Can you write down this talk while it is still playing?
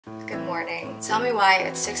Good morning. Tell me why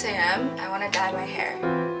it's 6 a.m. I want to dye my hair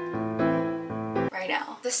right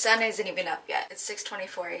now. The sun isn't even up yet. It's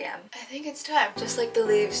 6:24 a.m. I think it's time. Just like the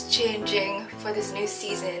leaves changing for this new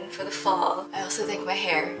season, for the fall, I also think my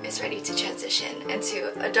hair is ready to transition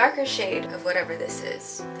into a darker shade of whatever this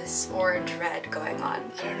is. This orange red going on.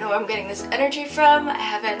 I don't know where I'm getting this energy from. I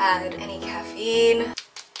haven't had any caffeine.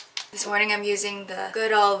 This morning I'm using the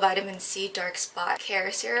good old vitamin C dark spot care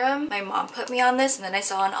serum. My mom put me on this and then I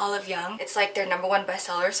saw on Olive Young. It's like their #1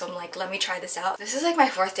 bestseller, so I'm like, let me try this out. This is like my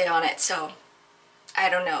 4th day on it, so I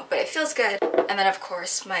don't know, but it feels good. And then of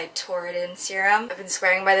course my Torridin serum. I've been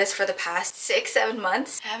swearing by this for the past 6-7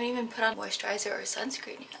 months. I haven't even put on moisturizer or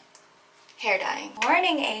sunscreen yet. Hair dyeing.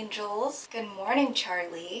 Morning, angels. Good morning,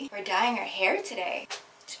 Charlie. We're dyeing our hair today.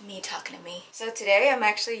 Me talking to me. So today I'm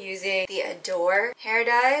actually using the Adore hair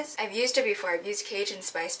dyes. I've used it before. I've used Cajun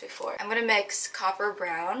Spice before. I'm gonna mix copper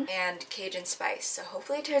brown and Cajun Spice, so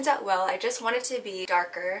hopefully it turns out well. I just want it to be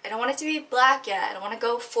darker. I don't want it to be black yet. I don't want to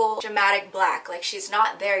go full dramatic black, like she's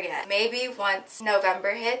not there yet. Maybe once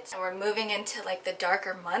November hits and we're moving into like the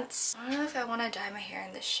darker months. I don't know if I want to dye my hair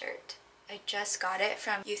in this shirt. I just got it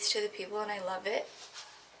from Youth to the People and I love it.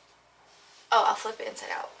 Oh, I'll flip it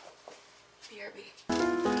inside out. BRB.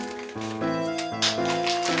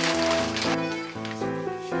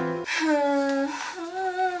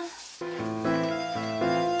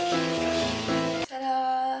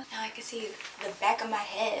 Ta-da! Now I can see the back of my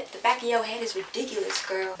head. The back of your head is ridiculous,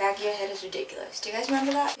 girl. The back of your head is ridiculous. Do you guys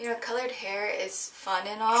remember that? You know, colored hair is fun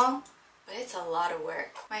and all, but it's a lot of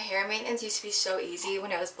work. My hair maintenance used to be so easy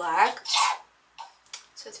when it was black.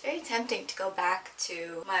 So it's very tempting to go back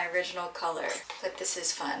to my original color, but this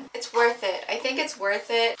is fun. It's worth it. I think it's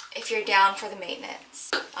worth it if you're down for the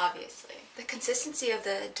maintenance, obviously. The consistency of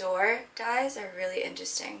the Adore dyes are really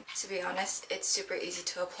interesting. To be honest, it's super easy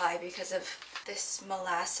to apply because of this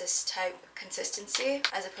molasses type consistency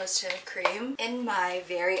as opposed to cream, in my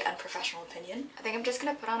very unprofessional opinion. I think I'm just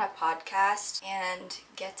gonna put on a podcast and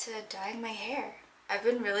get to dyeing my hair. I've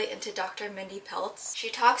been really into Dr. Mindy Peltz. She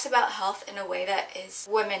talks about health in a way that is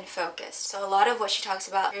women focused. So a lot of what she talks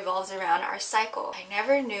about revolves around our cycle. I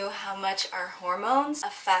never knew how much our hormones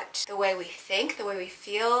affect the way we think, the way we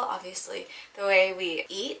feel, obviously, the way we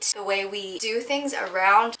eat, the way we do things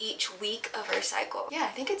around each week of our cycle. Yeah,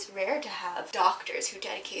 I think it's rare to have doctors who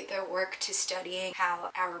dedicate their work to studying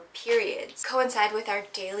how our periods coincide with our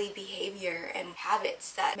daily behavior and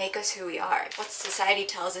habits that make us who we are. What society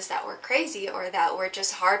tells us that we're crazy or that we're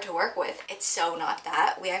just hard to work with. It's so not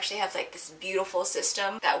that. We actually have like this beautiful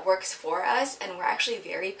system that works for us, and we're actually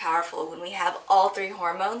very powerful when we have all 3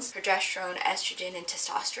 hormones, progesterone, estrogen, and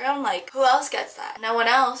testosterone. Like, who else gets that? No one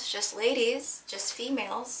else, just ladies, just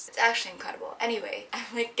females. It's actually incredible. Anyway, I'm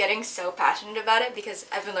like getting so passionate about it because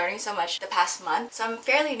I've been learning so much the past month. So I'm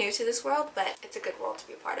fairly new to this world, but it's a good world to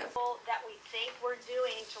be a part of. That we think we're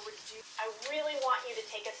doing to reduce. I really want you to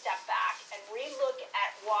take a step back and relook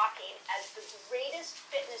at walking as the greatest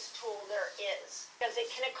fitness tool there is, because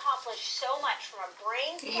it can accomplish so much from a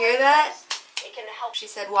brain. You hear that? It can help. She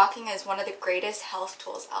said walking is one of the greatest health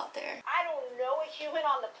tools out there. I don't know a human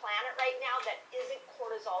on the planet right now that isn't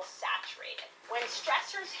cortisol saturated. When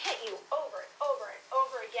stressors hit you over and over and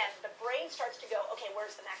over again, the brain starts to go, okay,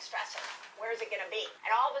 where's the next stressor? Where's it gonna be?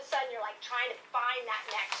 And all of a sudden you're like trying to find that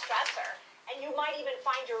next stressor. And you might even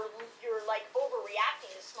find you're like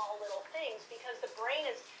overreacting to small little things because the brain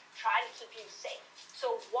is trying to keep you safe.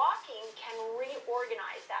 So walking can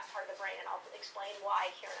reorganize that part of the brain, and I'll explain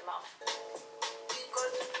why here in a moment.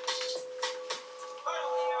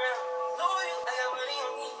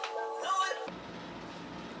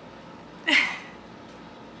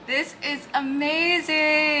 This is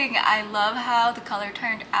amazing! I love how the color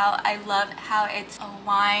turned out. I love how it's a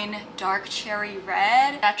wine dark cherry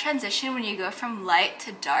red. That transition when you go from light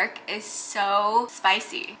to dark is so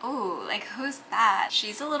spicy. Ooh, like who's that?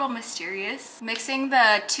 She's a little mysterious. Mixing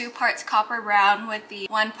the 2 parts copper brown with the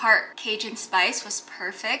 1 part Cajun Spice was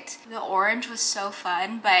perfect. The orange was so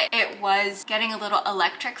fun, but it was getting a little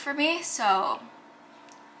electric for me, so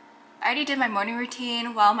I already did my morning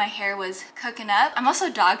routine while my hair was cooking up. I'm also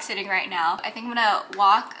dog sitting right now. I think I'm gonna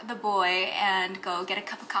walk the boy and go get a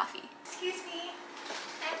cup of coffee. Excuse me,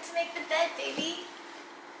 I have to make the bed, baby.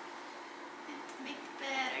 I have to make the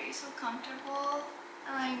bed. Are you so comfortable?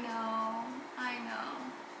 I know, I know.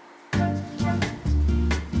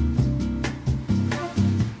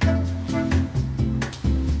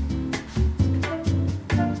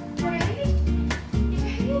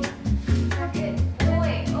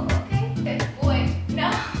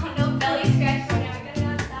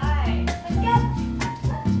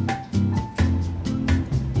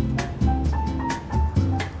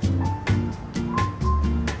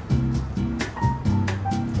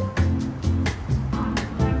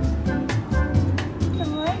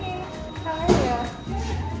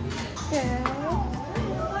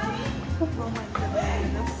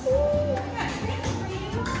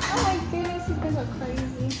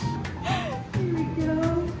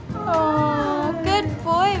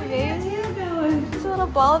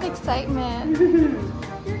 ball of excitement.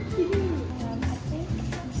 You're cute. I think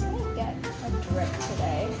I'm just gonna get a drip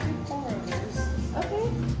today. Okay.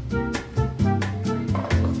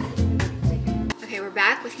 Okay, we're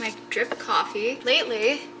back with my drip coffee.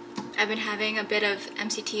 Lately, I've been having a bit of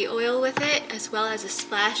MCT oil with it, as well as a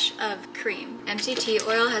splash of cream. MCT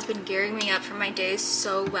oil has been gearing me up for my days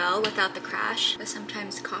so well without the crash that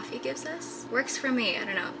sometimes coffee gives us. Works for me, I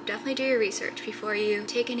don't know. Definitely do your research before you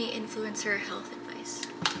take any influencer health advice.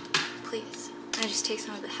 Please. I just take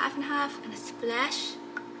some of the half and half and a splash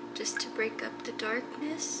just to break up the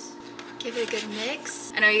darkness. Give it a good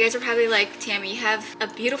mix. I know you guys are probably like, Tammy, you have a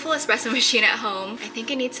beautiful espresso machine at home. I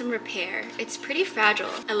think it needs some repair. It's pretty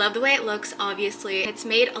fragile. I love the way it looks, obviously. It's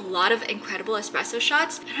made a lot of incredible espresso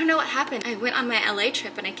shots. I don't know what happened. I went on my LA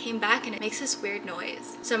trip and I came back and it makes this weird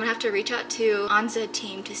noise. So I'm gonna have to reach out to Anza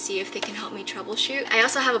team to see if they can help me troubleshoot. I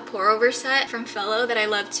also have a pour over set from Fellow that I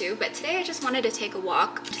love too, but today I just wanted to take a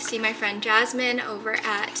walk to see my friend Jasmine over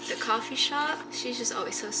at the coffee shop. She's just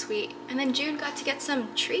always so sweet. And then June got to get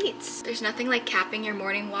some treats. There's nothing like capping your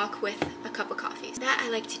morning walk with a cup of coffee. That I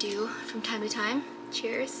like to do from time to time.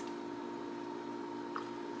 Cheers.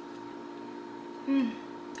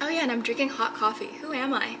 Oh yeah, and I'm drinking hot coffee. Who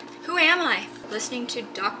am I? Who am I? Listening to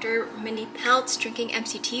Dr. Mindy Peltz, drinking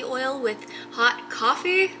MCT oil with hot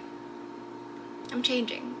coffee. I'm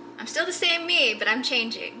changing. I'm still the same me, but I'm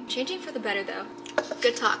changing. Changing for the better though.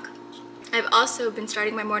 Good talk. I've also been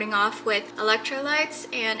starting my morning off with electrolytes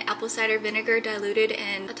and apple cider vinegar diluted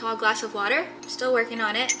in a tall glass of water. Still working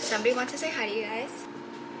on it. Somebody wants to say hi to you guys.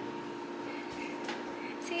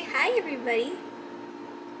 Say hi, everybody.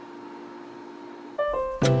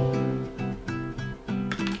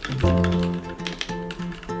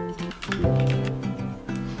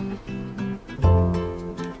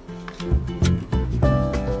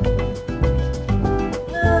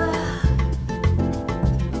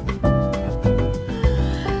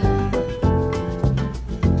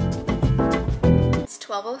 It's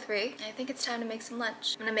 12:03. I think it's time to make some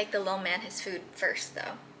lunch. I'm gonna make the little man his food first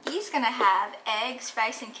though. He's gonna have eggs,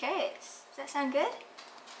 rice, and carrots. Does that sound good?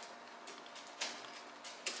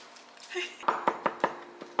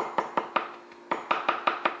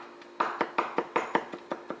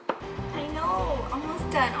 I know,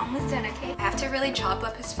 almost done, okay? I have to really chop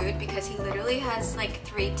up his food because he literally has like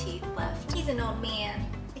 3 teeth left. He's an old man.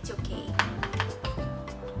 It's okay.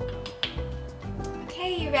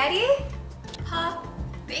 Okay, you ready? Hop.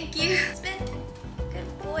 Thank you. Spin.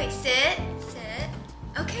 Good boy. Sit. Sit.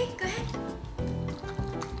 Okay, go ahead.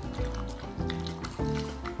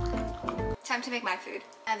 Time to make my food.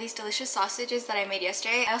 I have these delicious sausages that I made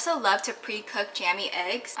yesterday. I also love to pre-cook jammy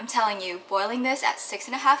eggs. I'm telling you, boiling this at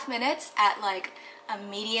 6.5 minutes at like a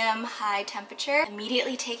medium-high temperature,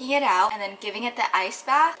 immediately taking it out and then giving it the ice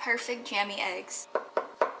bath. Perfect jammy eggs.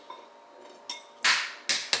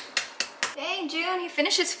 Dang, June, he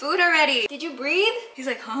finished his food already. Did you breathe? He's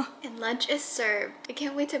like, huh? And lunch is served. I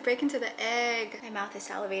can't wait to break into the egg. My mouth is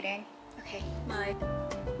salivating. Okay, my...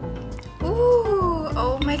 Ooh,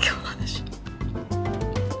 oh my gosh.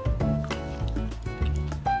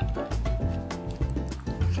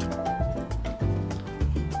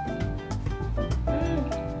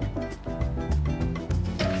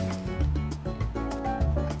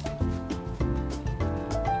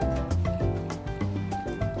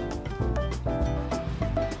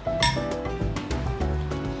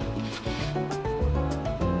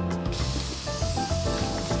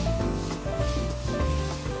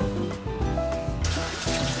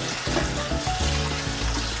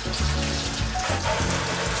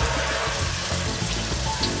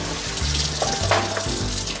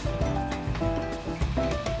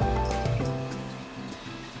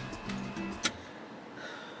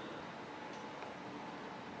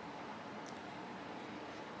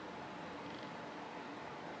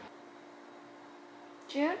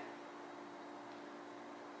 June?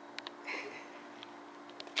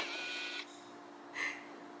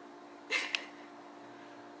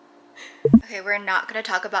 Okay, we're not gonna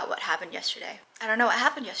talk about what happened yesterday. I don't know what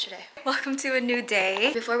happened yesterday. Welcome to a new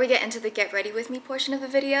day. Before we get into the get ready with me portion of the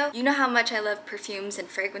video, you know how much I love perfumes and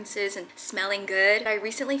fragrances and smelling good. I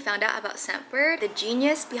recently found out about Scentbird. The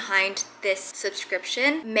genius behind this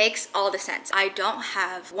subscription makes all the sense. I don't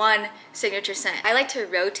have one signature scent. I like to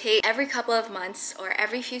rotate every couple of months or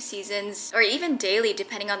every few seasons or even daily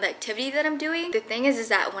depending on the activity that I'm doing. The thing is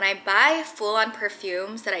that when I buy full-on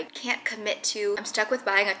perfumes that I can't commit to, I'm stuck with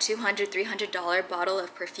buying a $200, $300 bottle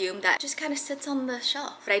of perfume that just kind of sits on the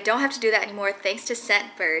shelf. But I don't have to do that anymore thanks to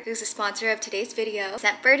Scentbird, who's a sponsor of today's video.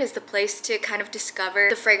 Scentbird is the place to kind of discover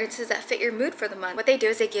the fragrances that fit your mood for the month. What they do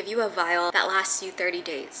is they give you a vial that lasts you 30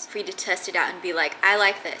 days for you to test it out and be like, I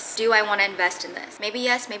like this. Do I want to invest in this? Maybe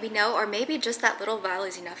yes, maybe no, or maybe just that little vial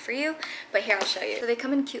is enough for you. But here, I'll show you. So they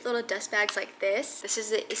come in cute little dust bags like this. This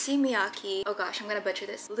is the Issey Miyake. Oh gosh, I'm gonna butcher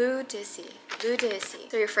this. Ludici.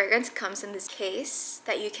 So your fragrance comes in this case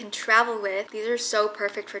that you can travel with. These are so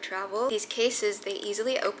perfect for travel. These cases, they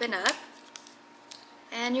easily open up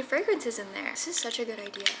and your fragrance is in there. This is such a good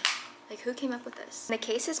idea. Like, who came up with this? And the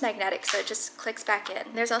case is magnetic, so it just clicks back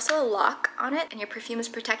in. There's also a lock on it and your perfume is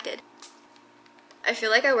protected. I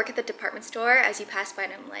feel like I work at the department store as you pass by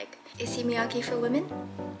and I'm like, Issey Miyake for women?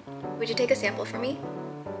 Would you take a sample for me?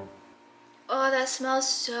 Oh, that smells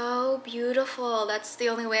so beautiful. That's the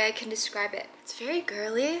only way I can describe it. It's very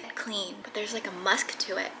girly and clean, but there's like a musk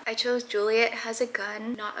to it. I chose Juliet Has a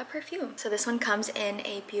Gun, not a perfume. So this one comes in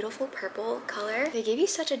a beautiful purple color. They gave you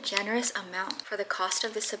such a generous amount for the cost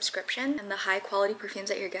of the subscription and the high quality perfumes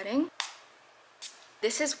that you're getting.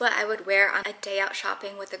 This is what I would wear on a day out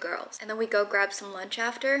shopping with the girls. And then we go grab some lunch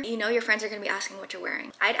after. You know your friends are gonna be asking what you're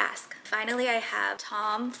wearing. I'd ask. Finally, I have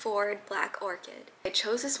Tom Ford Black Orchid. I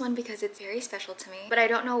chose this one because it's very special to me, but I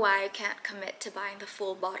don't know why I can't commit to buying the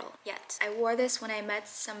full bottle yet. I wore this when I met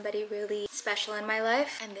somebody really special in my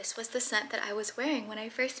life, and this was the scent that I was wearing when I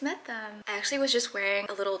first met them. I actually was just wearing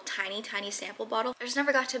a little tiny sample bottle. I just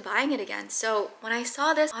never got to buying it again. So when I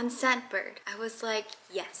saw this on Scentbird, I was like,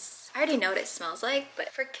 yes. I already know what it smells like, but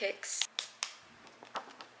for kicks.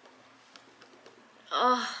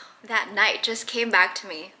 Oh, that night just came back to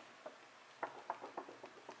me.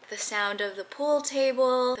 The sound of the pool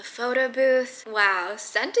table, the photo booth. Wow,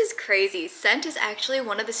 scent is crazy. Scent is actually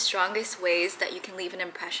one of the strongest ways that you can leave an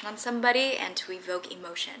impression on somebody and to evoke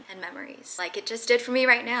emotion and memories. Like it just did for me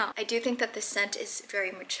right now. I do think that this scent is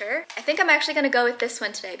very mature. I think I'm actually gonna go with this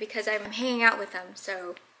one today because I'm hanging out with them,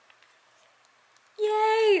 so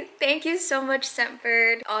yay! Thank you so much,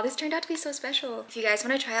 Scentbird. Oh, this turned out to be so special. If you guys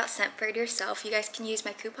want to try out Scentbird yourself, you guys can use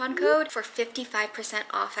my coupon code for 55%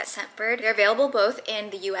 off at Scentbird. They're available both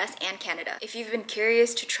in the US and Canada. If you've been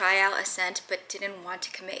curious to try out a scent but didn't want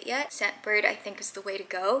to commit yet, Scentbird I think is the way to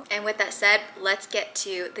go. And with that said, let's get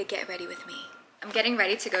to the get ready with me. I'm getting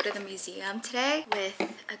ready to go to the museum today with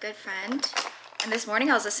a good friend. And this morning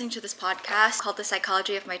I was listening to this podcast called The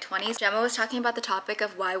Psychology of My 20s. Gemma was talking about the topic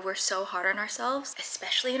of why we're so hard on ourselves,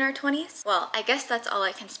 especially in our 20s. Well, I guess that's all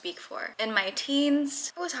I can speak for. In my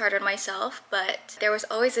teens, I was hard on myself, but there was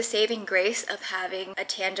always a saving grace of having a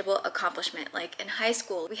tangible accomplishment. Like in high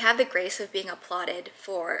school, we have the grace of being applauded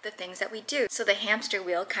for the things that we do. So the hamster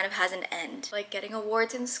wheel kind of has an end. Like getting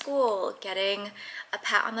awards in school, getting a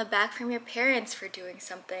pat on the back from your parents for doing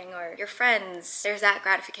something, or your friends. There's that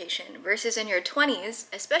gratification. Versus in your 20s,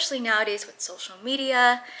 especially nowadays with social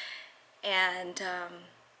media and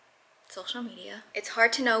it's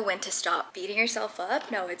hard to know when to stop beating yourself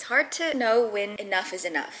up. No, it's hard to know when enough is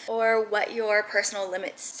enough or what your personal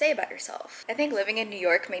limits say about yourself. I think living in New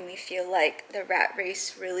York made me feel like the rat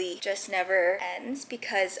race really just never ends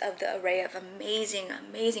because of the array of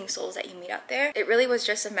amazing souls that you meet out there. It really was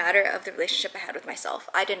just a matter of the relationship I had with myself.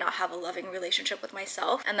 I did not have a loving relationship with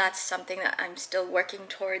myself, and that's something that I'm still working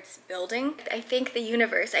towards building. I think the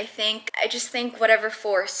universe, I just think whatever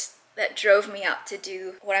force that drove me out to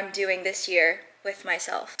do what I'm doing this year with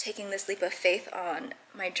myself, taking this leap of faith on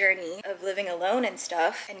my journey of living alone and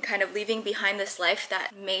stuff, and kind of leaving behind this life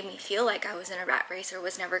that made me feel like I was in a rat race or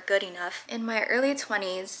was never good enough. In my early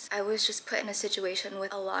 20s, I was just put in a situation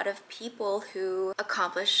with a lot of people who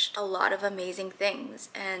accomplished a lot of amazing things,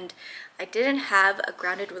 and I didn't have a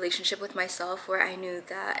grounded relationship with myself where I knew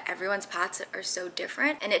that everyone's paths are so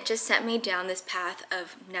different, and it just sent me down this path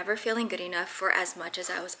of never feeling good enough for as much as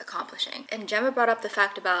I was accomplishing. And Gemma brought up the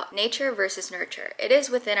fact about nature versus nurture. It is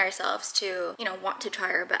within ourselves to, want to try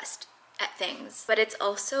our best at things, but it's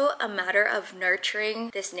also a matter of nurturing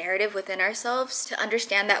this narrative within ourselves to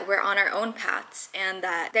understand that we're on our own paths and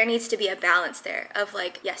that there needs to be a balance there of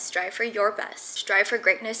like, yes, strive for your best, strive for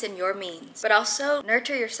greatness in your means, but also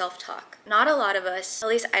nurture your self-talk. Not a lot of us, at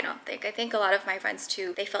least I don't think, I think a lot of my friends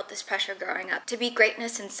too, they felt this pressure growing up to be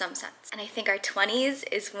greatness in some sense. And I think our 20s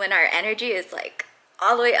is when our energy is like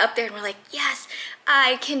all the way up there and we're like, yes,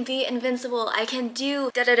 I can be invincible, I can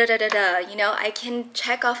do da da da da da da, you know, I can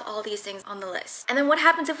check off all these things on the list. And then what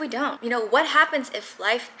happens if we don't? You know, what happens if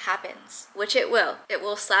life happens? Which it will. It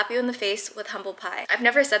will slap you in the face with humble pie. I've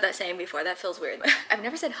never said that saying before, that feels weird. I've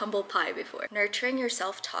never said humble pie before. Nurturing your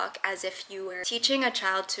self-talk as if you were teaching a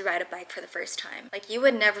child to ride a bike for the first time. Like, you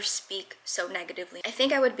would never speak so negatively. I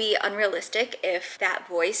think I would be unrealistic if that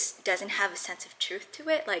voice doesn't have a sense of truth to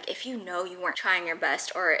it. Like, if you know you weren't trying your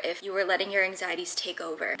best, or if you were letting your anxieties take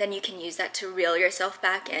over, then you can use that to reel yourself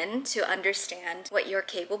back in to understand what you're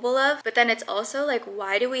capable of. But then it's also like,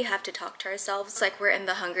 why do we have to talk to ourselves like we're in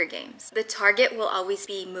the Hunger Games? The target will always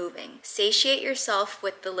be moving. Satiate yourself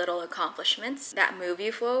with the little accomplishments that move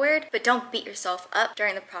you forward, but don't beat yourself up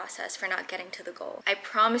during the process for not getting to the goal. I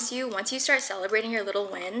promise you, once you start celebrating your little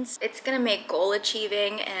wins, it's gonna make goal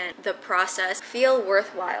achieving and the process feel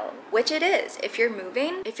worthwhile, which it is. If you're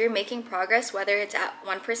moving, if you're making progress, whether it's at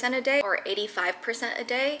 1% a day or 85% a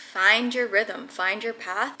day, find your rhythm, find your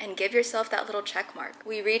path, and give yourself that little check mark.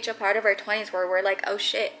 We reach a part of our 20s where we're like, oh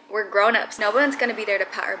shit, we're grown-ups. No one's gonna be there to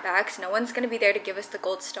pat our backs. No one's gonna be there to give us the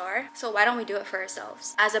gold star. So why don't we do it for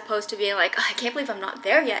ourselves? As opposed to being like, oh, I can't believe I'm not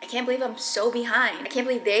there yet. I can't believe I'm so behind. I can't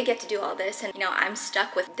believe they get to do all this and, you know, I'm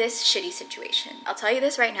stuck with this shitty situation. I'll tell you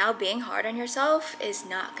this right now, being hard on yourself is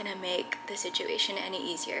not gonna make the situation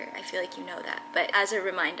any easier. I feel like you know that. But as a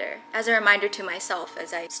reminder to myself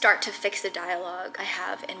as I start to fix the dialogue I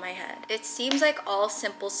have in my head. It seems like all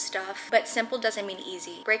simple stuff, but simple doesn't mean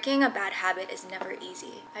easy. Breaking a bad habit is never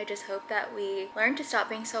easy. I just hope that we learn to stop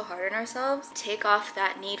being so hard on ourselves, take off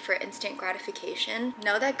that need for instant gratification,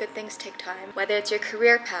 know that good things take time, whether it's your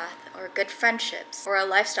career path or good friendships or a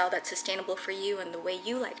lifestyle that's sustainable for you and the way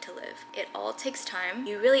you like to live. It all takes time.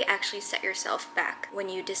 You really actually set yourself back when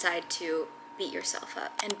you decide to beat yourself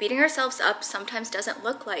up. And beating ourselves up sometimes doesn't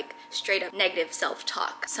look like straight up negative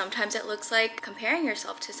self-talk. Sometimes it looks like comparing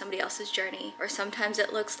yourself to somebody else's journey, or sometimes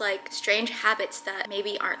it looks like strange habits that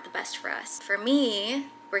maybe aren't the best for us. For me,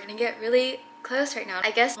 we're gonna get really close right now.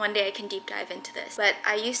 I guess one day I can deep dive into this, but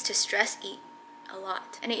I used to stress eat a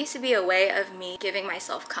lot. And it used to be a way of me giving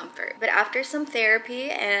myself comfort. But after some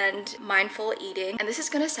therapy and mindful eating, and this is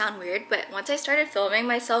gonna sound weird, but once I started filming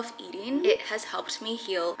myself eating, it has helped me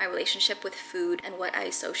heal my relationship with food and what I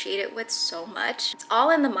associate it with so much. It's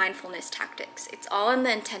all in the mindfulness tactics. It's all in the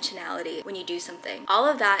intentionality when you do something. All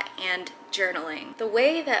of that and journaling. The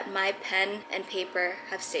way that my pen and paper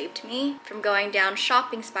have saved me from going down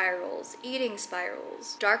shopping spirals, eating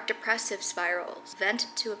spirals, dark depressive spirals, vent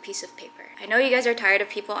to a piece of paper. I know you guys are tired of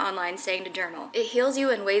people online saying to journal. It heals you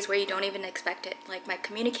in ways where you don't even expect it. Like, my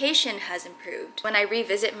communication has improved. When I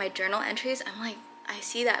revisit my journal entries, I'm like, I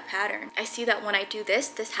see that pattern. I see that when I do this,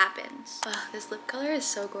 this happens. Ugh, this lip color is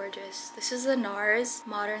so gorgeous. This is the NARS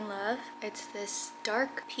Modern Love. It's this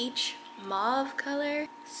dark peach mauve color.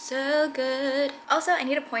 So good. Also, I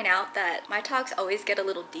need to point out that my talks always get a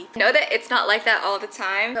little deep. I know that it's not like that all the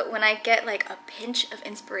time, but when I get like a pinch of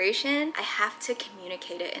inspiration, I have to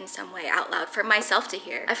communicate it in some way out loud for myself to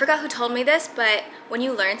hear. I forgot who told me this, but when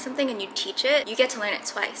you learn something and you teach it, you get to learn it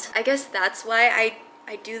twice. I guess that's why I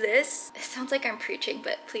do this. It sounds like I'm preaching,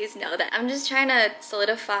 but please know that I'm just trying to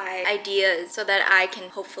solidify ideas so that I can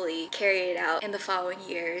hopefully carry it out in the following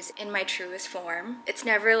years in my truest form. It's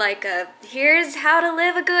never like a, here's how to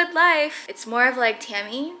live a good life. It's more of like,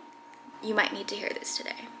 Tammy, you might need to hear this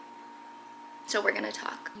today. So we're gonna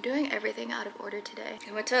talk. I'm doing everything out of order today.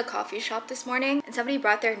 I went to a coffee shop this morning and somebody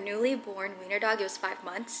brought their newly born wiener dog. It was 5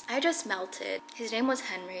 months. I just melted. His name was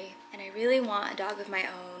Henry, and I really want a dog of my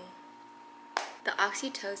own. The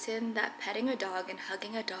oxytocin that petting a dog and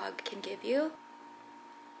hugging a dog can give you,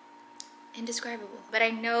 indescribable. But I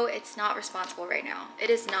know it's not responsible right now. It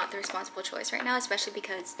is not the responsible choice right now, especially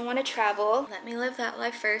because I want to travel. Let me live that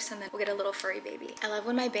life first, and then we'll get a little furry baby. I love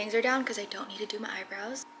when my bangs are down because I don't need to do my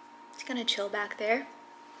eyebrows. Just gonna chill back there.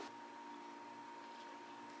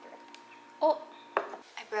 Oh,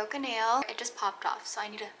 I broke a nail. It just popped off, so I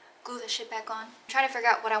need to glue this shit back on. I'm trying to figure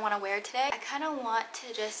out what I want to wear today. I kind of want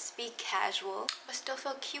to just be casual, but still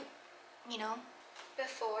feel cute, you know?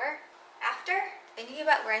 Before, after, thinking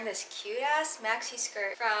about wearing this cute ass maxi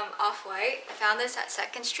skirt from Off-White. I found this at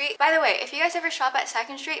 2nd Street. By the way, if you guys ever shop at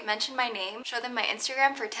 2nd Street, mention my name, show them my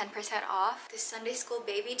Instagram for 10% off. This Sunday school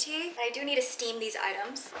baby tee. But I do need to steam these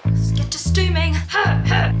items. Let's get to steaming.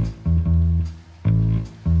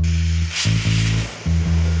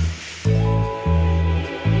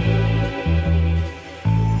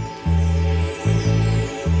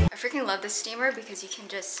 I freaking love this steamer because you can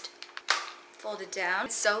just fold it down.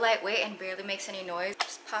 It's so lightweight and barely makes any noise.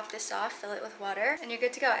 Just pop this off, fill it with water, and you're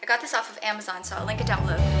good to go. I got this off of Amazon, so I'll link it down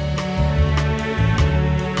below.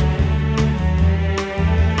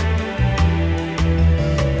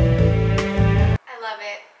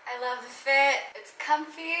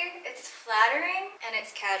 and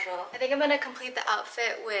it's casual. I think I'm gonna complete the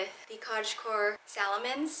outfit with the cottagecore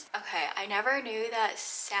salamins. Okay, I never knew that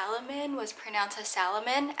salmon was pronounced as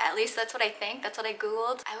salmon. At least that's what I think. That's what I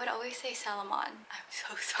googled. I would always say salamon. I'm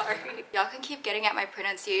so sorry. Y'all can keep getting at my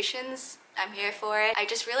pronunciations. I'm here for it. I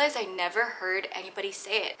just realized I never heard anybody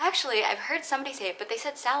say it. Actually, I've heard somebody say it, but they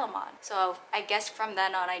said salamon. So I guess from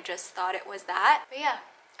then on, I just thought it was that. But yeah,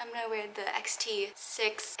 I'm gonna wear the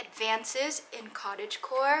XT6 Advances in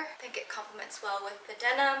cottagecore. I think it complements well with the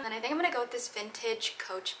denim. And I think I'm gonna go with this vintage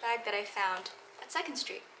Coach bag that I found at 2nd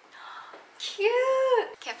Street.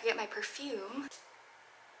 Cute! Can't forget my perfume.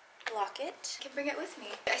 Locket. I can bring it with me.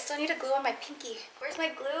 I still need to glue on my pinky. Where's my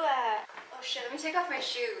glue at? Oh shit, let me take off my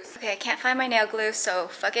shoes. Okay, I can't find my nail glue, so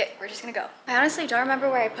fuck it. We're just gonna go. I honestly don't remember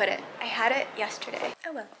where I put it. I had it yesterday.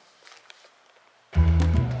 Oh well.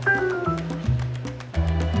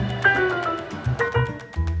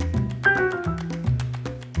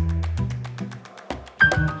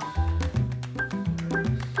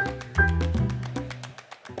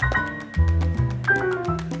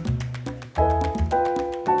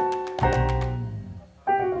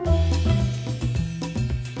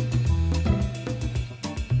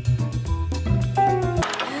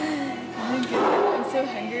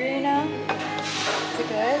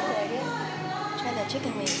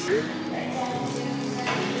 Chicken wings.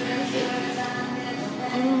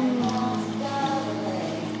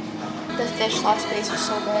 The fish sauce base is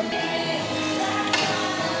so good.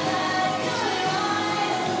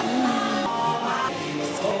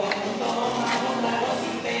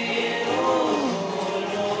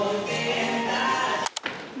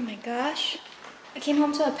 Oh my gosh. I came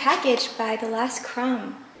home to a package by The Last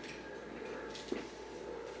Crumb.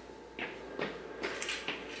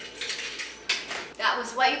 That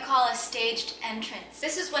was what you call a staged entrance.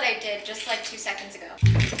 This is what I did just like 2 seconds ago.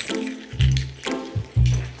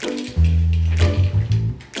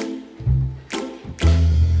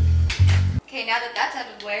 Okay, now that that's out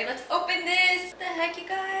of the way, let's open this. What the heck, you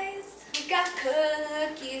guys? We got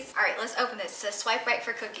cookies. All right, let's open this. It says swipe right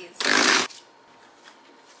for cookies.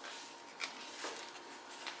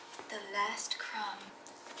 The Last Crumb.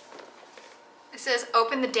 It says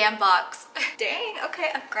open the damn box. Dang,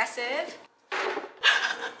 okay, aggressive.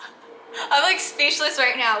 I'm like speechless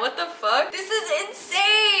right now. What the fuck? This is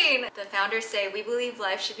insane! The founders say we believe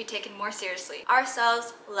life should be taken more seriously.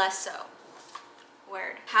 Ourselves, less so.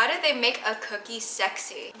 Word. How did they make a cookie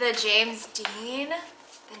sexy? The James Dean?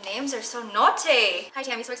 The names are so naughty. Hi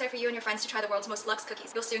Tammy, so excited for you and your friends to try the world's most luxe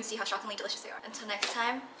cookies. You'll soon see how shockingly delicious they are. Until next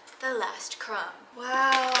time, The Last Crumb.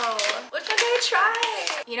 Wow. Which one do I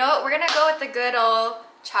try? You know what? We're gonna go with the good old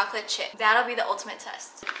chocolate chip. That'll be the ultimate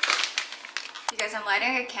test. You guys, I'm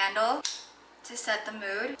lighting a candle to set the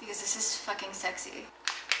mood because this is fucking sexy.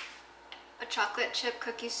 A chocolate chip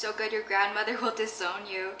cookie so good your grandmother will disown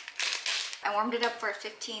you. I warmed it up for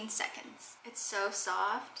 15 seconds. It's so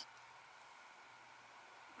soft.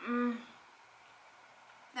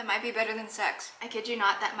 That might be better than sex. I kid you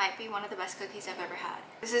not, that might be one of the best cookies I've ever had.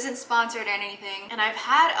 This isn't sponsored or anything, and I've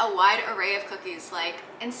had a wide array of cookies like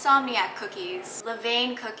Insomniac cookies,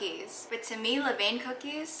 Levain cookies, but to me Levain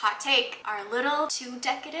cookies, hot take, are a little too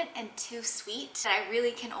decadent and too sweet that I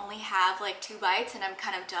really can only have like 2 bites and I'm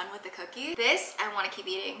kind of done with the cookie. This, I want to keep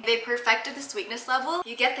eating. They perfected the sweetness level.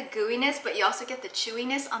 You get the gooiness, but you also get the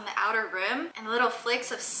chewiness on the outer rim and little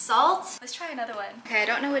flakes of salt. Let's try another one. Okay, I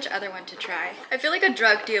don't know which other one to try. I feel like a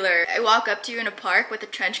drug dealer. I walk up to you in a park with a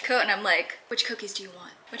trench coat and I'm like, which cookies do you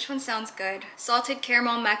want? Which one sounds good? Salted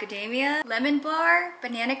caramel macadamia, lemon bar,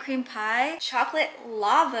 banana cream pie, chocolate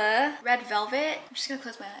lava, red velvet. I'm just gonna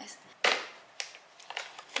close my eyes.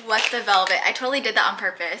 What the velvet? I totally did that on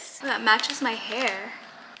purpose. That matches my hair.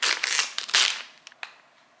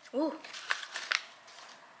 Ooh.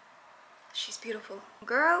 She's beautiful.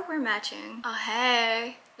 Girl, we're matching. Oh,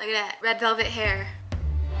 hey. Look at that. Red velvet hair.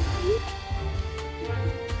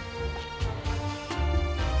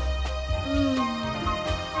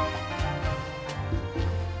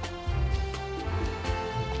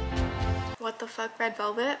 What the fuck, red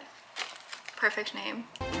velvet? Perfect name.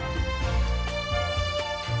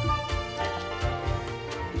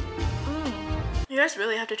 You guys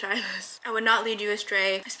really have to try this. I would not lead you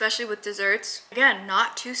astray, especially with desserts. Again,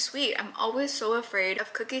 not too sweet. I'm always so afraid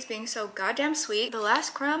of cookies being so goddamn sweet. The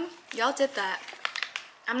Last Crumb, y'all did that.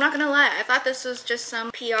 I'm not gonna lie, I thought this was just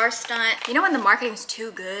some PR stunt. You know when the marketing's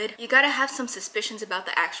too good, you gotta have some suspicions about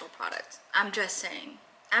the actual product. I'm just saying.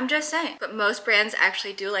 I'm just saying. But most brands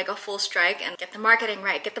actually do like a full strike and get the marketing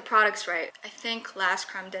right, get the products right. I think Last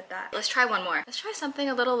Crumb did that. Let's try one more. Let's try something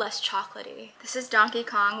a little less chocolatey. This is Donkey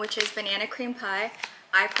Kong, which is banana cream pie,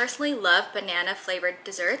 I personally love banana flavored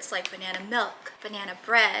desserts like banana milk, banana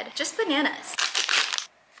bread, just bananas.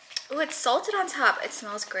 Oh, it's salted on top. It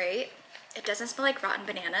smells great. It doesn't smell like rotten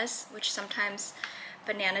bananas, which sometimes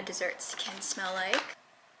banana desserts can smell like.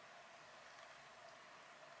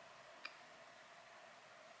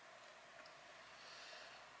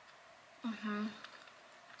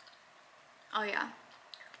 Oh yeah.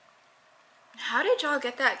 How did y'all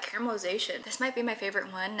get that caramelization? This might be my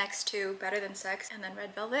favorite one next to Better Than Sex and then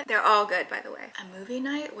Red Velvet. They're all good, by the way. A movie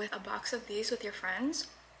night with a box of these with your friends.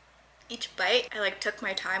 Each bite, I like took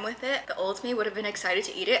my time with it. The old me would have been excited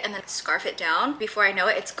to eat it and then scarf it down. Before I know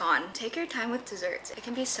it, it's gone. Take your time with desserts. It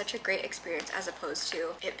can be such a great experience as opposed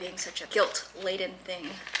to it being such a guilt-laden thing.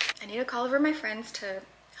 I need to call over my friends to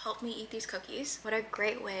help me eat these cookies. What a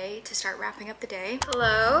great way to start wrapping up the day.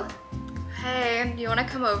 Hello? Hey, do you want to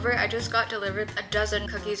come over? I just got delivered a dozen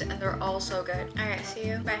cookies and they're all so good. All right, see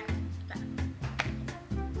you. Bye.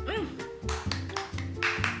 Bye.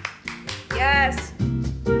 Yes.